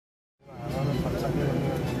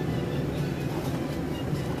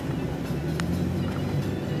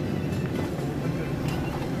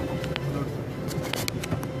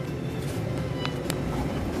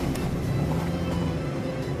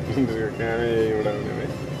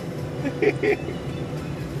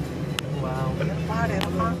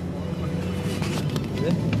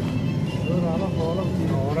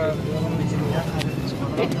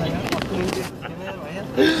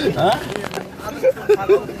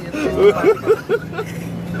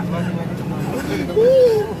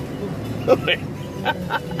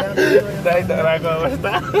Daidaraको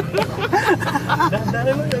अवस्था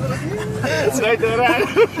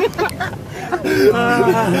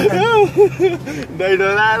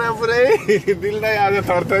दाइडरा पुरै दिललाई आज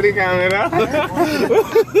थरथरी कामेर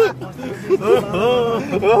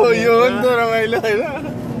यो हो नि त रमाइलो होइन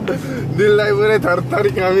दिललाई पुरै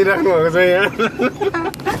थरथरी कामिराख्नु भएको छ यहाँ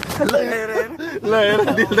ल हेर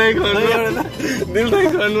दिललाई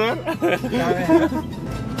गर्नु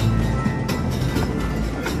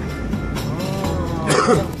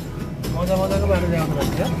मजाको बाटो जानु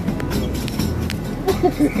पर्छ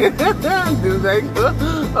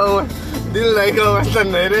दिलदाईको अवस्था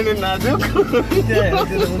धेरै नै नाजुक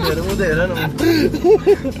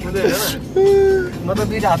म त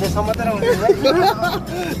दुईटा हातले समातेर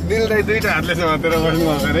दिलदाई दुईटा हातले समातेर बस्नु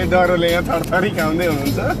भएको अरे डरले यहाँ थरथरी खाउँदै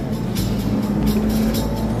हुनुहुन्छ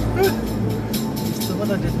यस्तो पो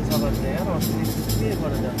त त्यस्तो समात्ने यार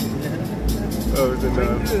केबाट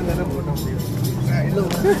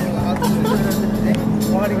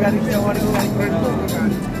अगाडि गाडी अगाडिको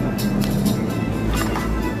गाडी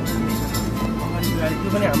त्यो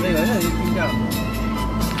पनि हाम्रै होइन यो तिनवटा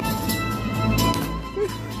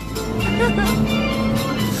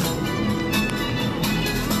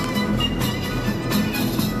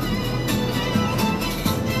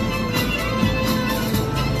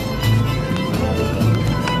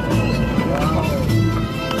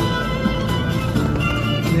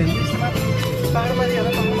पाहाडमा हेर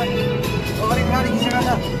अगाडि गाडी खिचेर छ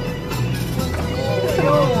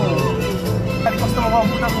गाडी कस्तो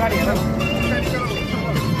गाडी हेर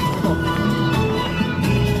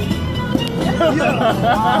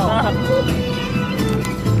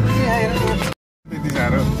त्यति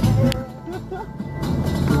साह्रो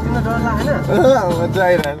तिमीलाई डर लाग्दैन मजा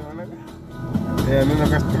आइरहेको हेर्नु न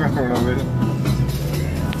कस्तो उडाउँदैछ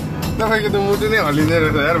तपाईँको त मुटु नै हल्लिँदै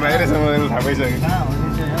रहेछ यार बाहिरसम्म थाहा पाइसक्यो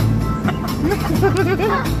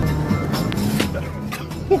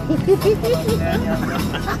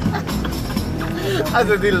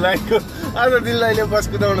आज दिलदाईले बस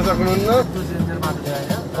कुदाउन सक्नुहुन्न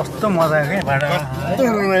कस्तो मजा क्या भाडा कस्तो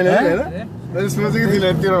रमाइलो होइन सोचेको थिइनँ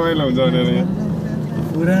यति रमाइलो हुन्छ भनेर यहाँ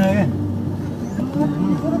पुरा क्या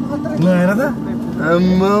ल हेर त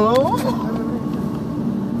आम्मा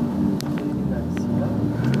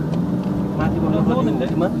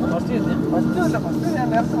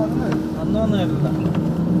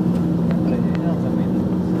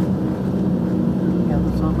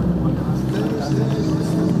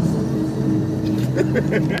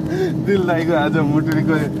दिलदाईको आज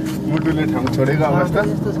मुटुले ठाउँ छोडेको अवस्था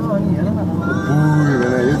यो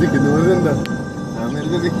चाहिँ खिच्नु पर्दैन नि त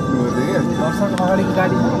हामीहरूको चाहिँ खिच्नु पर्दैन क्या वर्षको अगाडिको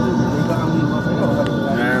गाडी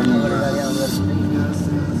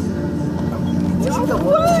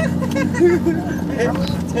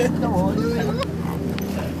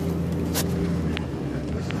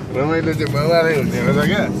रमाइलो चाहिँ बाबाले हुने रहेछ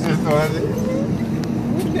क्या यस्तोमा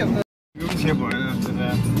चाहिँ भएन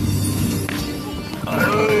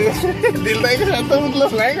दिलदाईको साथ मतलब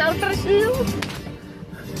फ्लाइङ आफ्टर सिउ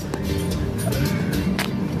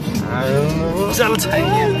चल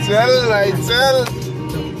चल भाइ चल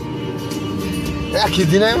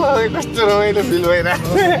खिचिनै मलाई कस्तो रमाइलो फिल भइरहेको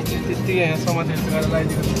त्यतिकै समातेर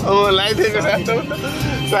लगाइदिएको लगाइदिएको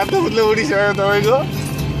सातो मतलब उडिसक्यो तपाईँको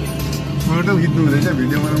फोटो खिच्नु हुँदैछ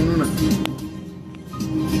भिडियो बनाउनु न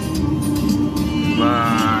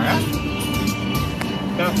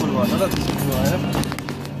कहाँ फुल भन त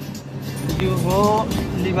यो हो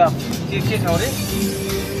लिभा के ठाउँ रे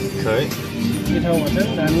खै के ठाउँ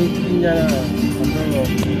भन्छन् हामी तिनजना हाम्रो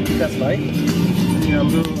विकास भाइ अनि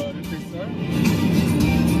हाम्रो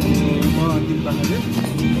म Dilbahadur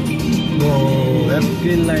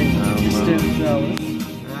green line state travel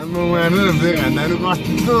आम्मा उहाँहरू ब्रेक हान्दाहरू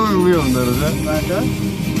कस्तो उयो हुँदो रहेछ बाटो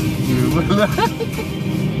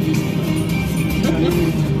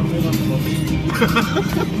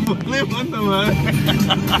बोल्नै बन्द भयो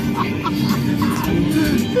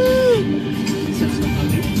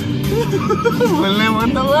बोल्नै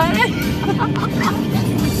बन्द भयो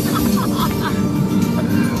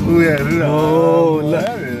उयोहरू ल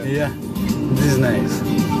Yeah, this is nice.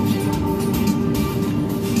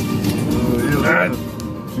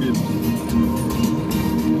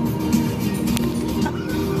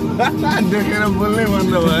 देखेर बोल्नै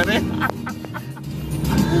बन्द भयो अरे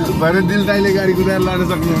भरे दिल दाइले गाडी कुदाएर लान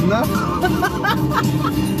सक्नुहुन्न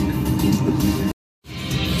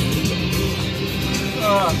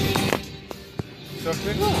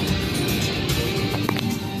सक्दैन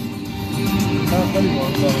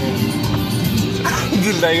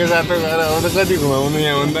दिल दाइको साथमा गएर अब त कति घुमाउनु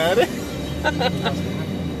यहाँ भन्दा अरे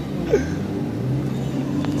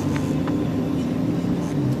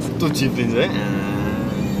कस्तो चिप्लिन्छ है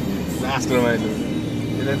लास्ट रमाइलो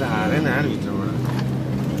यसले त हालेन यार भित्रबाट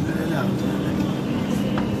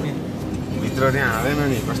भित्र त्यहाँ हालेन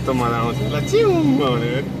नि कस्तो मजा आउँछ होला चिउमा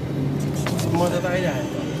भनेर मजा त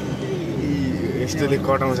आइरहेको यस्तोले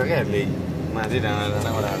कटाउँछ क्या यसले माथि डाँडा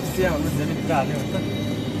डाँडाबाट हाल्छ त्यहाँभन्दा धेरै भित्र हाल्यो भने त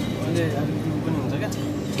अहिले अलिक त्यो पनि हुन्छ क्या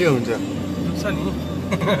के हुन्छ दुख्छ नि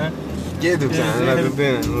के दुख्छ हामीलाई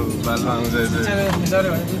दुख्दैन बालमा आउँछ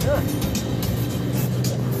बिचाऱ्यो भने दुख्छ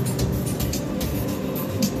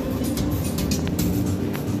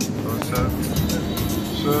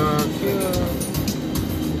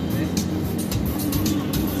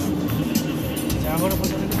त्यहाँबाट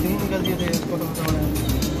पछाडि त्यही निकालिदियो त्यो कटाउँछबाट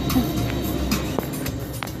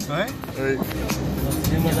है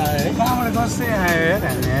मजा आयो है कहाँबाट कसै आयो यार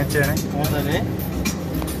हामी यहाँ चाहिँ मजाले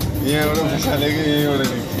यहाँबाट बसालेको यहीँबाट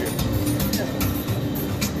निस्क्यो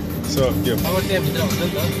सक्यो अब त्यहाँभित्र हुन्छ नि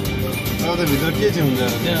त अब त भित्र के चाहिँ हुन्छ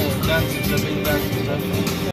त्यहाँ डान्स हुन्छ